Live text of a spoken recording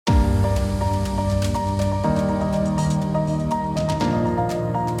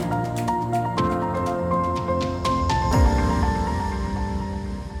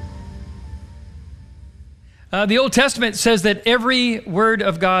The Old Testament says that every word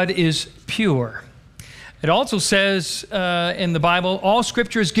of God is pure. It also says in the Bible, all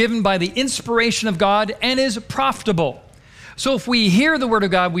Scripture is given by the inspiration of God and is profitable. So if we hear the Word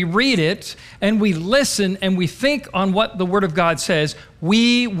of God, we read it, and we listen, and we think on what the Word of God says,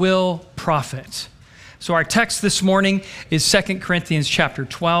 we will profit. So our text this morning is 2 Corinthians chapter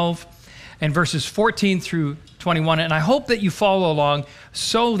 12 and verses 14 through 21. And I hope that you follow along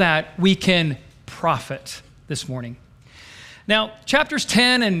so that we can profit this morning. Now, chapters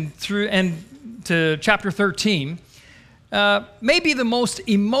 10 and to chapter 13 may be the most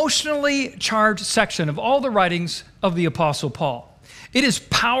emotionally charged section of all the writings of the Apostle Paul. It is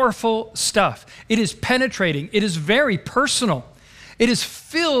powerful stuff. It is penetrating. It is very personal. It is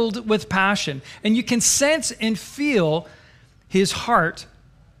filled with passion, and you can sense and feel his heart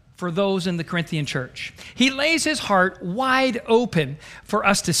for those in the Corinthian church. He lays his heart wide open for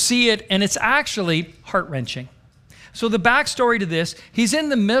us to see it, and it's actually heart-wrenching. So the backstory to this, he's in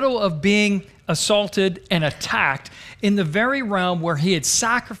the middle of being assaulted and attacked in the very realm where he had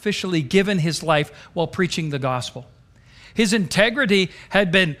sacrificially given his life while preaching the gospel. His integrity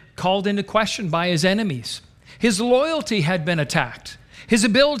had been called into question by his enemies. His loyalty had been attacked. His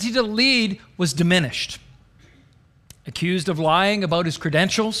ability to lead was diminished. Accused of lying about his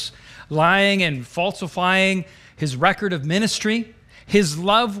credentials, lying and falsifying his record of ministry, his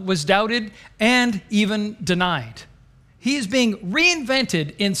love was doubted and even denied. He is being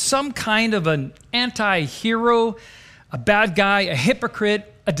reinvented in some kind of an anti-hero, a bad guy, a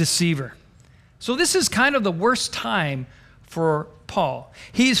hypocrite, a deceiver. So this is kind of the worst time for Paul.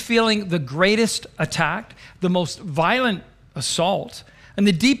 He's feeling the greatest attack, the most violent assault, and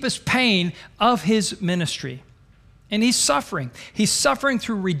the deepest pain of his ministry. And he's suffering. He's suffering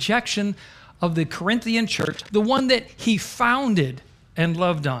through rejection of the Corinthian church, the one that he founded and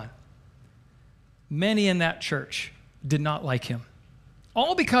loved on. Many in that church did not like him.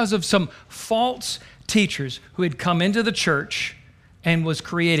 All because of some false teachers who had come into the church and was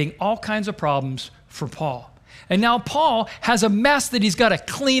creating all kinds of problems for Paul. And now Paul has a mess that he's got to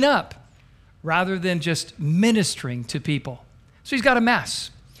clean up rather than just ministering to people. So he's got a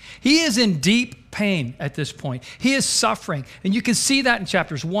mess. He is in deep pain at this point. He is suffering. And you can see that in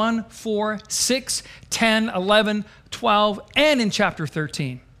chapters 1, 4, 6, 10, 11, 12, and in chapter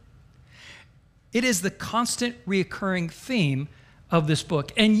 13. It is the constant reoccurring theme of this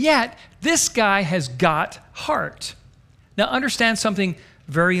book. And yet, this guy has got heart. Now, understand something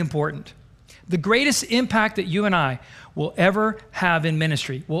very important. The greatest impact that you and I will ever have in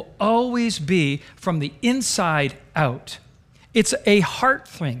ministry will always be from the inside out. It's a heart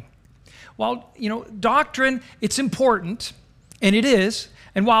thing. While, doctrine, it's important, and it is.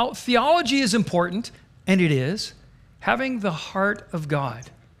 And while theology is important, and it is, having the heart of God,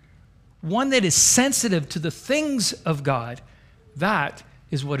 one that is sensitive to the things of God, that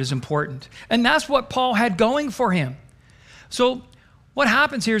is what is important. And that's what Paul had going for him. So what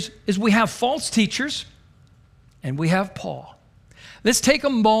happens here is we have false teachers and we have Paul. Let's take a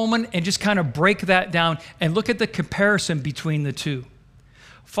moment and just kind of break that down and look at the comparison between the two.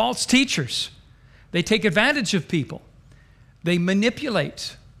 False teachers, they take advantage of people. They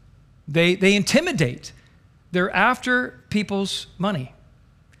manipulate. They intimidate. They're after people's money.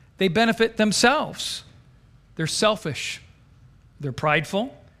 They benefit themselves. They're selfish. They're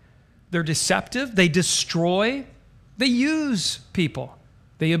prideful. They're deceptive. They destroy. They use people.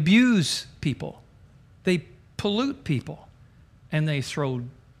 They abuse people. They pollute people. And they throw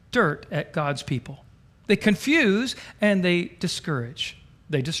dirt at God's people. They confuse and they discourage.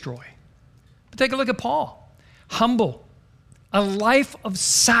 They destroy. But take a look at Paul. Humble. A life of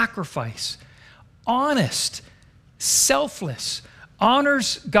sacrifice. Honest. Selfless.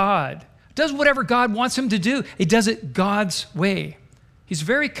 Honors God. Does whatever God wants him to do. He does it God's way. He's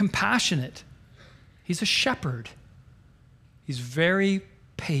very compassionate. He's a shepherd. He's very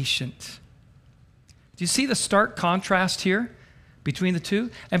patient. Do you see the stark contrast here between the two?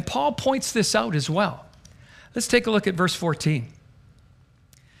 And Paul points this out as well. Let's take a look at verse 14.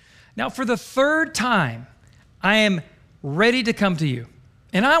 Now, for the third time, I am ready to come to you,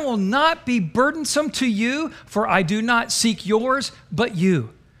 and I will not be burdensome to you, for I do not seek yours, but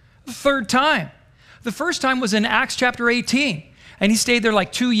you. The third time. The first time was in Acts chapter 18, and he stayed there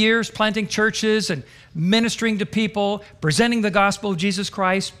like 2 years, planting churches and ministering to people, presenting the gospel of Jesus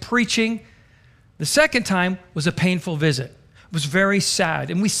Christ, preaching. The second time was a painful visit. It was very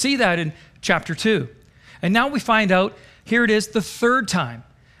sad, and we see that in chapter 2. And now we find out, here it is, the third time.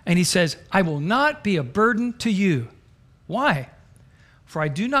 And he says, I will not be a burden to you. Why? For I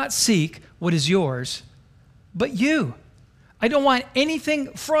do not seek what is yours, but you. I don't want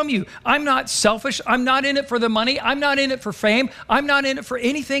anything from you. I'm not selfish. I'm not in it for the money. I'm not in it for fame. I'm not in it for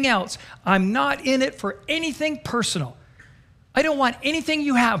anything else. I'm not in it for anything personal. I don't want anything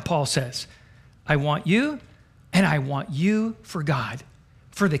you have, Paul says. I want you, and I want you for God,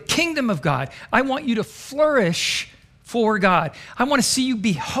 for the kingdom of God. I want you to flourish for God. I want to see you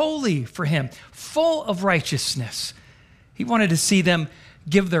be holy for him, full of righteousness. He wanted to see them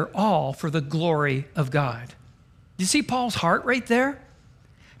give their all for the glory of God. Do you see Paul's heart right there?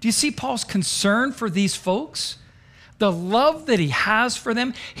 Do you see Paul's concern for these folks? The love that he has for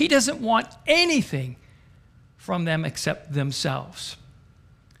them. He doesn't want anything from them except themselves.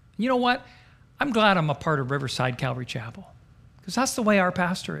 You know what? I'm glad I'm a part of Riverside Calvary Chapel, because that's the way our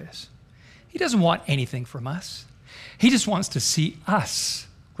pastor is. He doesn't want anything from us. He just wants to see us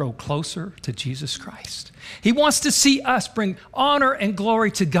grow closer to Jesus Christ. He wants to see us bring honor and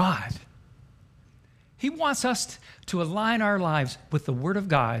glory to God. He wants us to align our lives with the Word of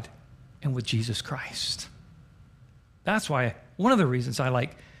God and with Jesus Christ. That's why, one of the reasons I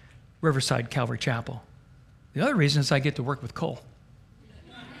like Riverside Calvary Chapel. The other reason is I get to work with Cole.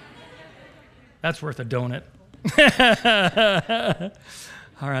 That's worth a donut.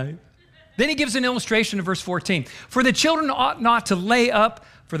 All right. Then he gives an illustration in verse 14. For the children ought not to lay up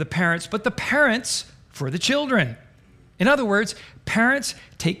for the parents, but the parents for the children. In other words, parents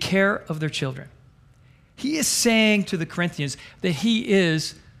take care of their children. He is saying to the Corinthians that he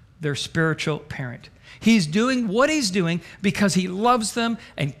is their spiritual parent. He's doing what he's doing because he loves them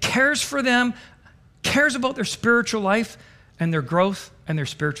and cares for them, cares about their spiritual life and their growth and their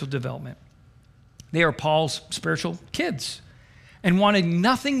spiritual development. They are Paul's spiritual kids and wanted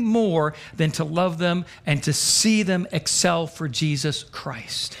nothing more than to love them and to see them excel for Jesus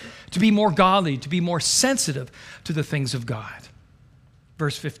Christ, to be more godly, to be more sensitive to the things of God.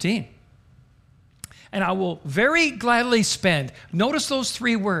 Verse 15. And I will very gladly spend, notice those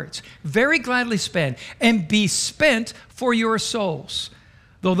three words, very gladly spend, and be spent for your souls.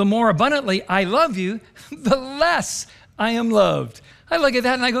 Though the more abundantly I love you, the less I am loved. I look at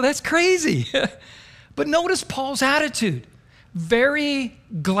that and I go, that's crazy. But notice Paul's attitude. Very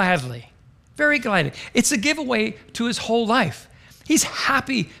gladly. Very gladly. It's a giveaway to his whole life. He's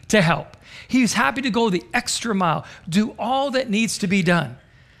happy to help. He's happy to go the extra mile, do all that needs to be done.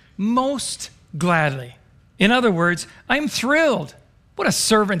 Most gladly. In other words, I'm thrilled. What a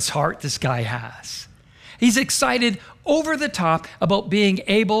servant's heart this guy has. He's excited over the top about being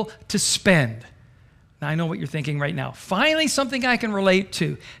able to spend. Now, I know what you're thinking right now. Finally, something I can relate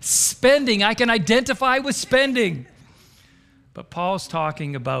to. Spending. I can identify with spending. But Paul's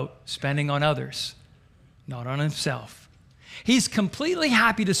talking about spending on others, not on himself. He's completely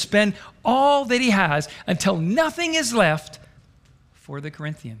happy to spend all that he has until nothing is left for the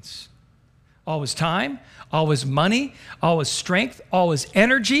Corinthians. All his time, all his money, all his strength, all his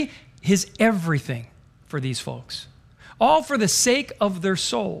energy, his everything for these folks. All for the sake of their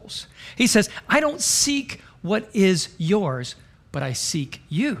souls. He says, I don't seek what is yours, but I seek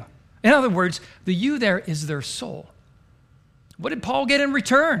you. In other words, the you there is their soul. What did Paul get in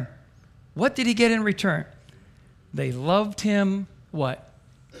return? What did he get in return? They loved him, what?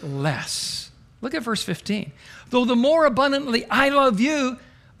 Less. Look at verse 15. Though the more abundantly I love you,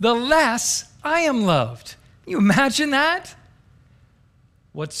 the less I am loved. Can you imagine that?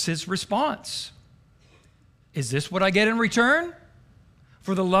 What's his response? Is this what I get in return?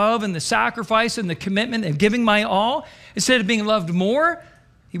 For the love and the sacrifice and the commitment and giving my all? Instead of being loved more,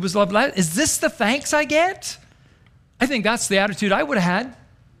 he was loved less. Is this the thanks I get? I think that's the attitude I would have had.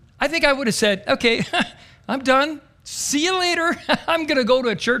 I think I would have said, okay, I'm done. See you later. I'm going to go to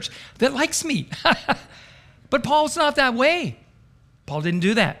a church that likes me. But Paul's not that way. Paul didn't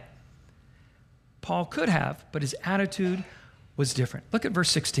do that. Paul could have, but his attitude was different. Look at verse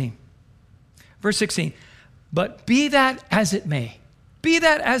 16. Verse 16, but be that as it may. Be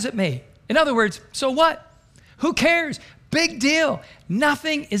that as it may. In other words, so what? Who cares? Big deal.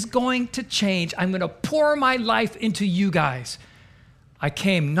 Nothing is going to change. I'm going to pour my life into you guys. I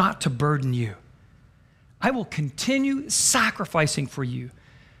came not to burden you. I will continue sacrificing for you.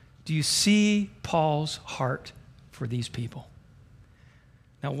 Do you see Paul's heart for these people?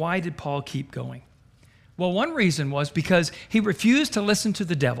 Now, why did Paul keep going? Well, one reason was because he refused to listen to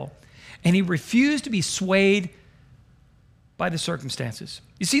the devil, and he refused to be swayed by the circumstances.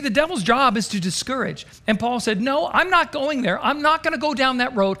 You see, the devil's job is to discourage. And Paul said, no, I'm not going there. I'm not going to go down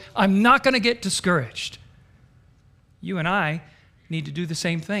that road. I'm not going to get discouraged. You and I need to do the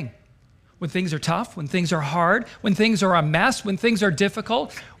same thing. When things are tough, when things are hard, when things are a mess, when things are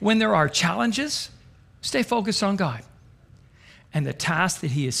difficult, when there are challenges, stay focused on God and the task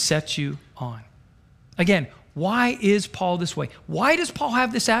that he has set you on. Again, Why is Paul this way? Why does Paul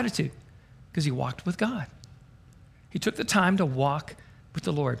have this attitude? Because he walked with God. He took the time to walk with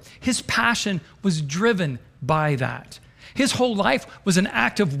the Lord. His passion was driven by that. His whole life was an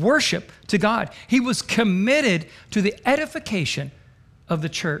act of worship to God. He was committed to the edification of the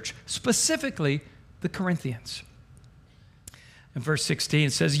church, specifically the Corinthians. In verse 16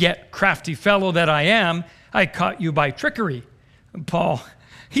 it says, "Yet, crafty fellow that I am, I caught you by trickery." And Paul,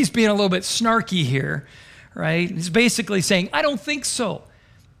 he's being a little bit snarky here, right? He's basically saying, I don't think so.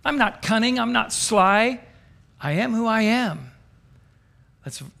 I'm not cunning. I'm not sly. I am who I am.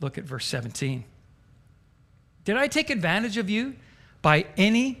 Let's look at verse 17. "Did I take advantage of you by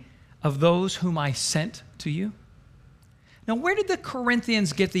any of those whom I sent to you?" Now, where did the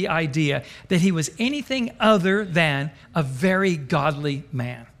Corinthians get the idea that he was anything other than a very godly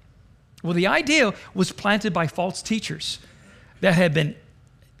man? Well, the idea was planted by false teachers that had been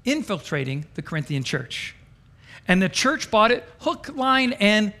infiltrating the Corinthian church. And the church bought it hook, line,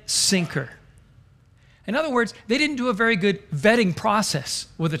 and sinker. In other words, they didn't do a very good vetting process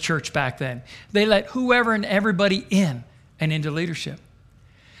with the church back then. They let whoever and everybody in and into leadership.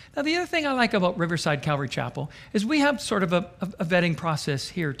 Now, the other thing I like about Riverside Calvary Chapel is we have sort of a vetting process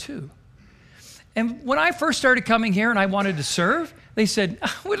here too. And when I first started coming here and I wanted to serve, they said,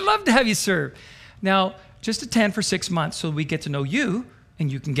 "We'd love to have you serve. Now, just attend for 6 months so we get to know you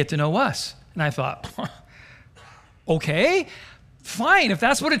and you can get to know us." And I thought, okay, fine. If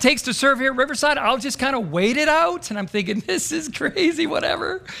that's what it takes to serve here at Riverside, I'll just kind of wait it out. And I'm thinking, this is crazy,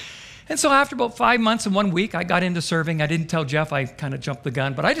 whatever. And so after about 5 months and 1 week, I got into serving. I didn't tell Jeff, I kind of jumped the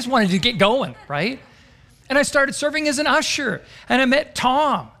gun, but I just wanted to get going, right? And I started serving as an usher. And I met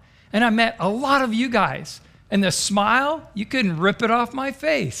Tom. And I met a lot of you guys. And the smile, you couldn't rip it off my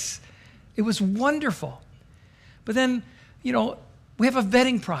face. It was wonderful. But then, we have a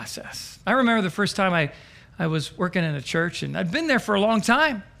vetting process. I remember the first time I was working in a church, and I'd been there for a long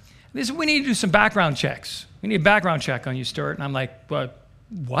time. They said, "We need to do some background checks. We need a background check on you, Stuart." And I'm like,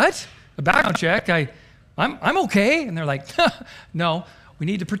 "What? A background check? I'm okay." And they're like, "No, we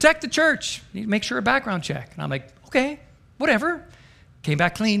need to protect the church. We need to make sure a background check." And I'm like, "Okay, whatever." Came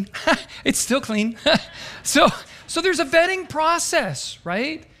back clean. It's still clean. So there's a vetting process,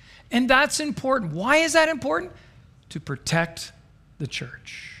 right? And that's important. Why is that important? To protect the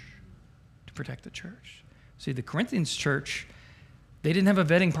church. To protect the church. See, the Corinthians church, they didn't have a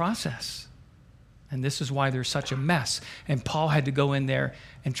vetting process. And this is why there's such a mess. And Paul had to go in there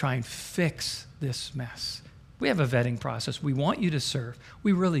and try and fix this mess. We have a vetting process. We want you to serve.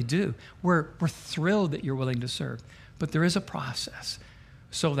 We really do. We're thrilled that you're willing to serve. But there is a process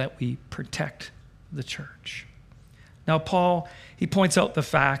so that we protect the church. Now, Paul, he points out the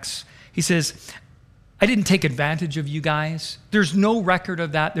facts. He says, "I didn't take advantage of you guys." There's no record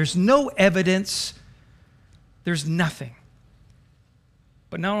of that. There's no evidence. There's nothing.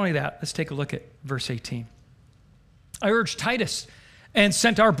 But not only that, let's take a look at verse 18. "I urged Titus and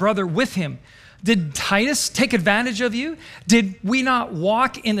sent our brother with him. Did Titus take advantage of you? Did we not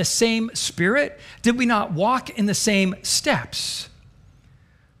walk in the same spirit? Did we not walk in the same steps?"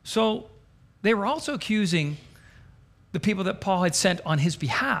 So they were also accusing the people that Paul had sent on his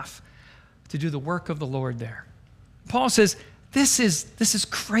behalf to do the work of the Lord there. Paul says, this is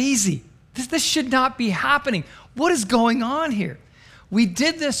crazy. This should not be happening. What is going on here? We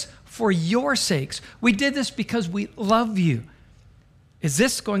did this for your sakes. We did this because we love you. Is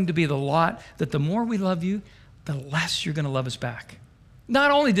this going to be the lot that the more we love you, the less you're going to love us back?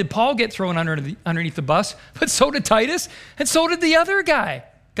 Not only did Paul get thrown underneath the bus, but so did Titus, and so did the other guy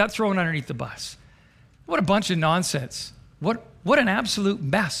got thrown underneath the bus. What a bunch of nonsense. What an absolute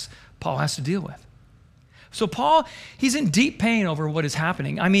mess Paul has to deal with. So Paul, he's in deep pain over what is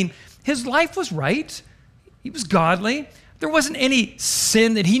happening. I mean, his life was right. He was godly. There wasn't any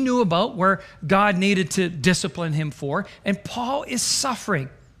sin that he knew about where God needed to discipline him for. And Paul is suffering.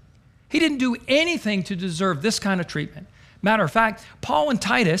 He didn't do anything to deserve this kind of treatment. Matter of fact, Paul and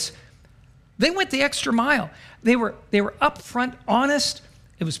Titus, they went the extra mile. They were upfront, honest.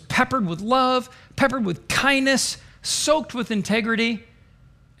 It was peppered with love, peppered with kindness, soaked with integrity,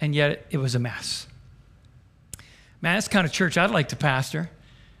 and yet it was a mess. Man, that's the kind of church I'd like to pastor.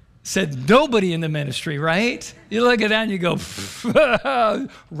 Said nobody in the ministry, right? You look at that and you go,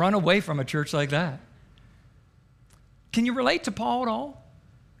 run away from a church like that. Can you relate to Paul at all?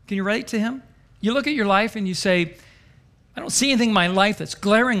 Can you relate to him? You look at your life and you say, I don't see anything in my life that's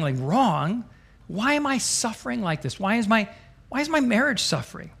glaringly wrong. Why am I suffering like this? Why is my marriage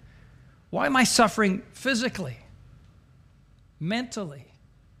suffering? Why am I suffering physically, mentally,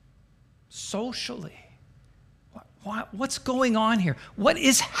 socially? What's going on here? What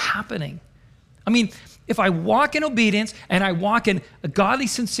is happening? I mean, if I walk in obedience and I walk in a godly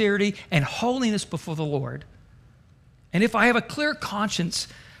sincerity and holiness before the Lord, and if I have a clear conscience,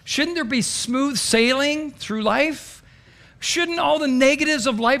 shouldn't there be smooth sailing through life? Shouldn't all the negatives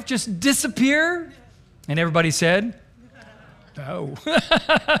of life just disappear? And everybody said, no.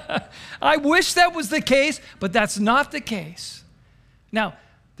 I wish that was the case, but that's not the case. Now,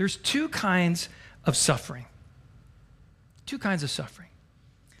 there's two kinds of suffering. Two kinds of suffering.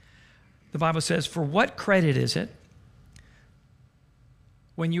 The Bible says, for what credit is it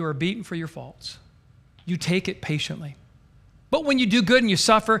when you are beaten for your faults? You take it patiently. But when you do good and you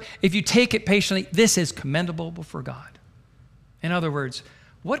suffer, if you take it patiently, this is commendable before God. In other words,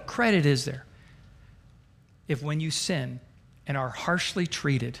 what credit is there if when you sin and are harshly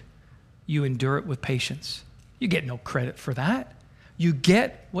treated, you endure it with patience? You get no credit for that. You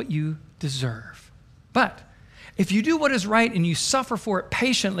get what you deserve. But if you do what is right and you suffer for it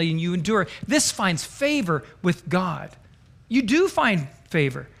patiently and you endure, this finds favor with God. You do find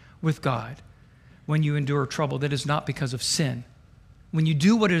favor with God when you endure trouble that is not because of sin. When you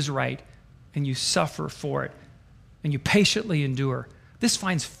do what is right and you suffer for it and you patiently endure, this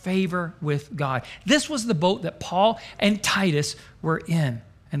finds favor with God. This was the boat that Paul and Titus were in,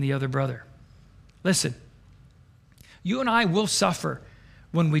 and the other brother. Listen, you and I will suffer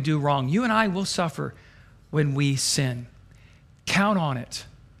when we do wrong. You and I will suffer when we sin. Count on it.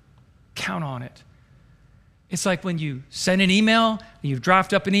 Count on it. It's like when you send an email, you've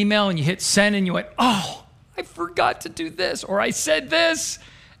drafted up an email and you hit send and you went, oh, I forgot to do this, or I said this.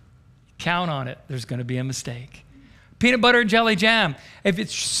 Count on it. There's going to be a mistake. Peanut butter and jelly jam. If it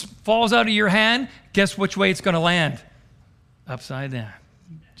falls out of your hand, guess which way it's going to land? Upside down.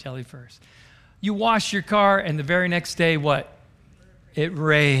 Jelly first. You wash your car and the very next day, what? It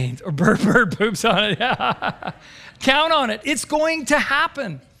rains, or bird poops on it. Count on it. It's going to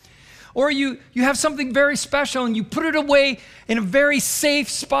happen. Or you have something very special and you put it away in a very safe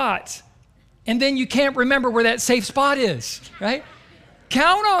spot, and then you can't remember where that safe spot is, right?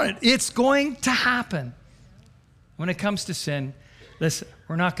 Count on it. It's going to happen. When it comes to sin, listen,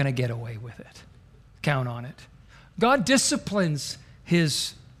 we're not going to get away with it. Count on it. God disciplines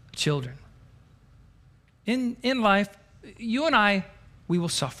his children. In life, you and I, we will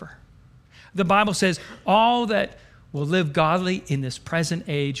suffer. The Bible says all that will live godly in this present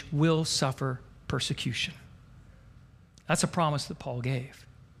age will suffer persecution. That's a promise that Paul gave.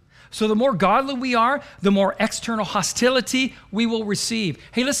 So the more godly we are, the more external hostility we will receive.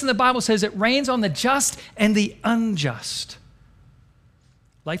 Hey, listen, the Bible says it rains on the just and the unjust.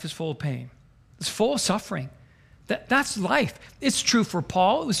 Life is full of pain. It's full of suffering. That's life. It's true for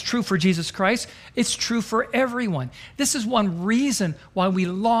Paul. It was true for Jesus Christ. It's true for everyone. This is one reason why we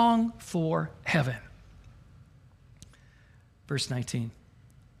long for heaven. Verse 19.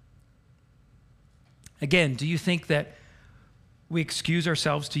 Again, do you think that we excuse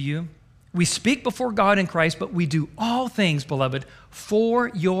ourselves to you? We speak before God in Christ, but we do all things, beloved, for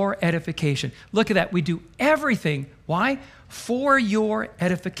your edification. Look at that. We do everything. Why? For your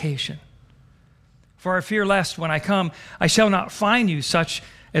edification. For I fear lest when I come, I shall not find you such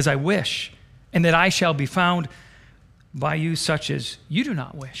as I wish, and that I shall be found by you such as you do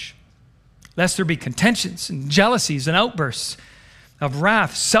not wish. Lest there be contentions and jealousies and outbursts of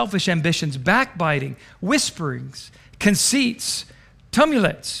wrath, selfish ambitions, backbiting, whisperings, conceits,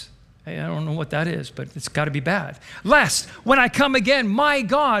 tumults. I don't know what that is, but it's got to be bad. Lest when I come again, my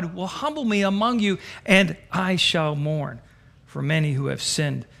God will humble me among you, and I shall mourn for many who have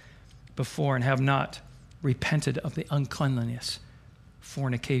sinned before and have not repented of the uncleanliness,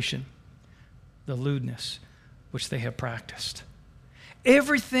 fornication, the lewdness which they have practiced.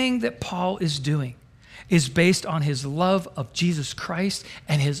 Everything that Paul is doing is based on his love of Jesus Christ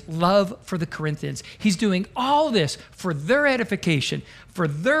and his love for the Corinthians. He's doing all this for their edification, for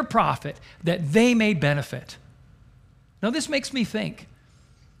their profit, that they may benefit. Now, this makes me think,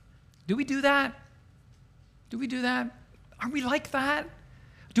 do we do that? Do we do that? Are we like that?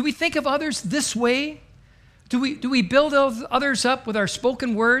 Do we think of others this way? Do we build others up with our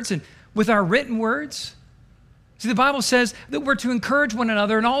spoken words and with our written words? See, the Bible says that we're to encourage one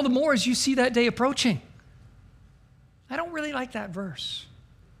another, and all the more as you see that day approaching. I don't really like that verse.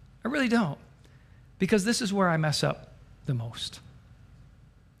 I really don't. Because this is where I mess up the most,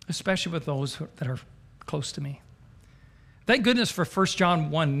 especially with those that are close to me. Thank goodness for 1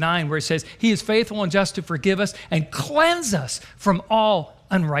 John 1:9, where it says, he is faithful and just to forgive us and cleanse us from all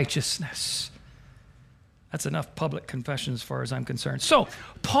unrighteousness. That's enough public confession as far as I'm concerned. So,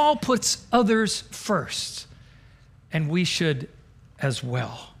 Paul puts others first, and we should as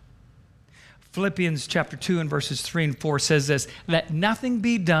well. Philippians chapter 2 and verses 3 and 4 says this, "Let nothing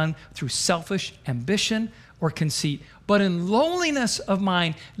be done through selfish ambition or conceit, but in lowliness of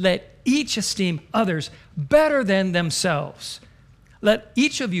mind, let each esteem others better than themselves. Let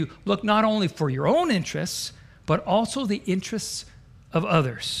each of you look not only for your own interests, but also the interests of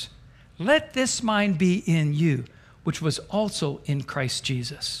others. Let this mind be in you, which was also in Christ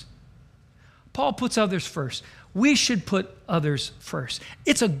Jesus." Paul puts others first. We should put others first.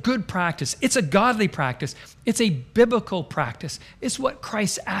 It's a good practice. It's a godly practice. It's a biblical practice. It's what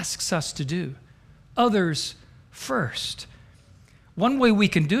Christ asks us to do. Others first. One way we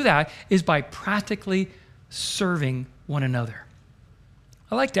can do that is by practically serving one another.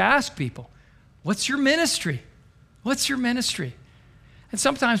 I like to ask people, what's your ministry? What's your ministry? And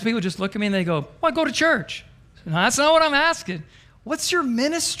sometimes people just look at me and they go, well, I go to church. No, that's not what I'm asking. What's your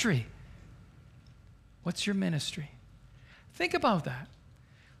ministry? What's your ministry? Think about that.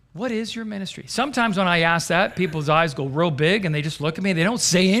 What is your ministry? Sometimes when I ask that, people's eyes go real big and they just look at me and they don't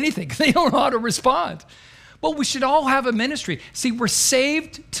say anything. They don't know how to respond. But we should all have a ministry. See, we're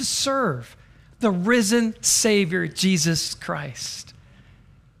saved to serve the risen Savior, Jesus Christ.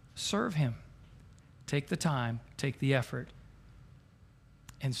 Serve him. Take the time, take the effort,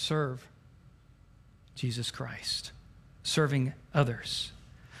 and serve Jesus Christ, serving others.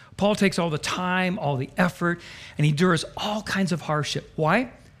 Paul takes all the time, all the effort, and he endures all kinds of hardship.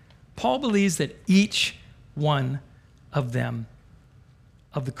 Why? Paul believes that each one of them,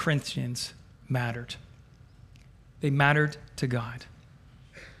 of the Corinthians, mattered. They mattered to God.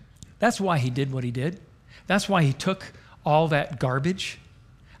 That's why he did what he did. That's why he took all that garbage.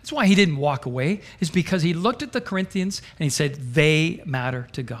 That's why he didn't walk away, is because he looked at the Corinthians and he said, they matter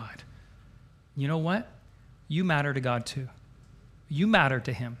to God. You know what? You matter to God too. You matter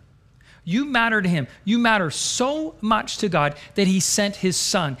to him. You matter to him. You matter so much to God that he sent his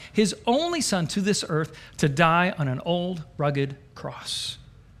son, his only son, to this earth to die on an old, rugged cross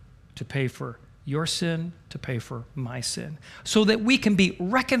to pay for your sin, to pay for my sin, so that we can be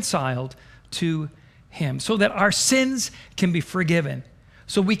reconciled to him, so that our sins can be forgiven,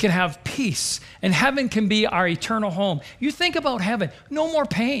 so we can have peace, and heaven can be our eternal home. You think about heaven, no more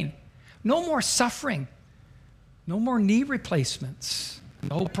pain, no more suffering, no more knee replacements.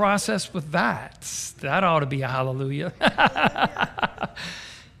 The whole process with that ought to be a hallelujah.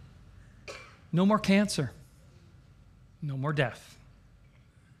 No more cancer. No more death.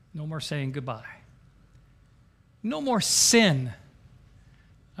 No more saying goodbye. No more sin.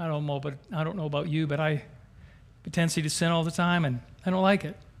 I don't know about you, but I have a tendency to sin all the time, and I don't like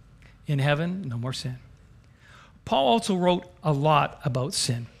it. In heaven, no more sin. Paul also wrote a lot about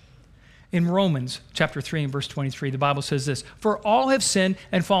sin. In Romans chapter 3 and verse 23, the Bible says this, "For all have sinned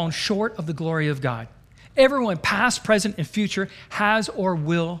and fallen short of the glory of God." Everyone, past, present, and future, has or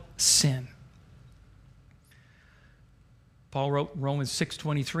will sin. Paul wrote Romans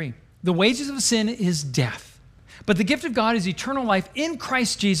 6:23, "The wages of sin is death, but the gift of God is eternal life in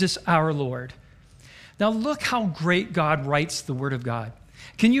Christ Jesus our Lord." Now look how great God writes the Word of God.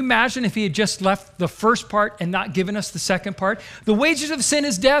 Can you imagine if he had just left the first part and not given us the second part? The wages of sin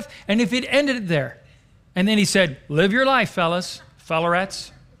is death, and if it ended it there. And then he said, live your life, fellas,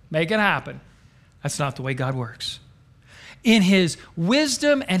 fellerettes, make it happen. That's not the way God works. In his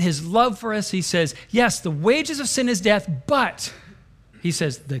wisdom and his love for us, he says, yes, the wages of sin is death, but he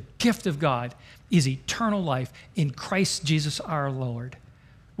says the gift of God is eternal life in Christ Jesus our Lord.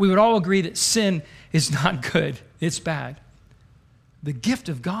 We would all agree that sin is not good. It's bad. The gift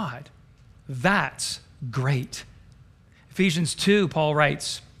of God, that's great. Ephesians 2, Paul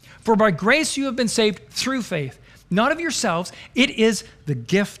writes, "For by grace you have been saved through faith, not of yourselves. It is the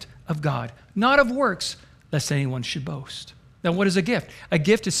gift of God, not of works, lest anyone should boast." Now, what is a gift? A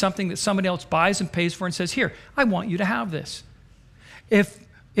gift is something that somebody else buys and pays for and says, here, I want you to have this.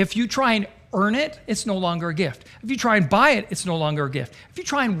 If you try and earn it, it's no longer a gift. If you try and buy it, it's no longer a gift. If you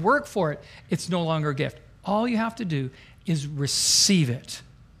try and work for it, it's no longer a gift. All you have to do is receive it.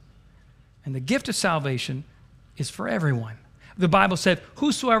 And the gift of salvation is for everyone. The Bible said,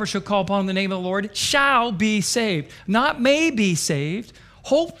 whosoever shall call upon the name of the Lord shall be saved. Not may be saved,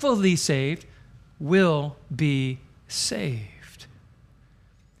 hopefully saved, will be saved.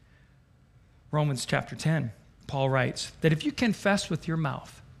 Romans chapter 10, Paul writes that if you confess with your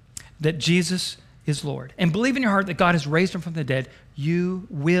mouth that Jesus is Lord and believe in your heart that God has raised him from the dead, you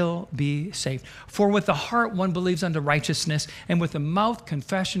will be saved. For with the heart one believes unto righteousness, and with the mouth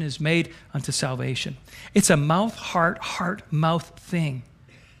confession is made unto salvation. It's a mouth, heart, mouth thing.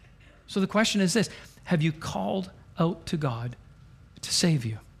 So the question is this, have you called out to God to save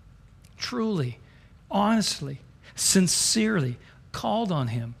you? Truly, honestly, sincerely called on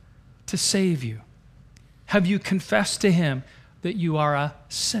him to save you? Have you confessed to him that you are a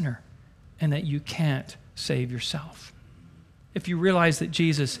sinner and that you can't save yourself? If you realize that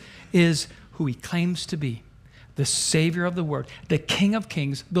Jesus is who he claims to be, the Savior of the world, the King of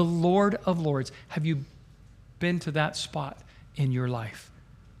kings, the Lord of lords, have you been to that spot in your life?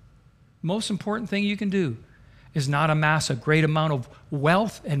 Most important thing you can do is not amass a great amount of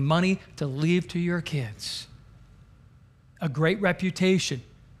wealth and money to leave to your kids, a great reputation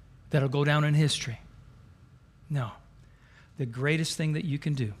that'll go down in history. No. The greatest thing that you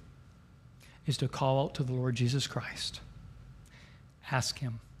can do is to call out to the Lord Jesus Christ. Ask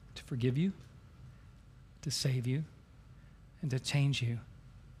him to forgive you, to save you, and to change you,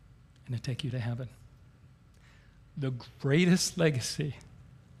 and to take you to heaven. The greatest legacy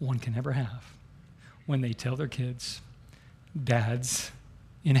one can ever have when they tell their kids, dads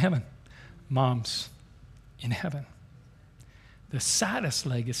in heaven, moms in heaven. The saddest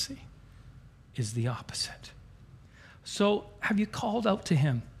legacy is the opposite. So have you called out to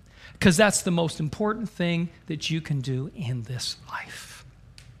him? Because that's the most important thing that you can do in this life.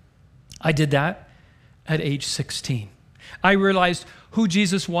 I did that at age 16. I realized who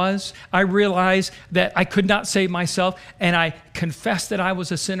Jesus was. I realized that I could not save myself, and I confessed that I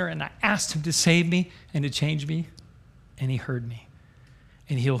was a sinner, and I asked him to save me and to change me, and he heard me.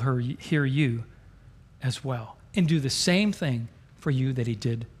 And he'll hear you as well and do the same thing for you that he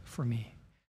did for me.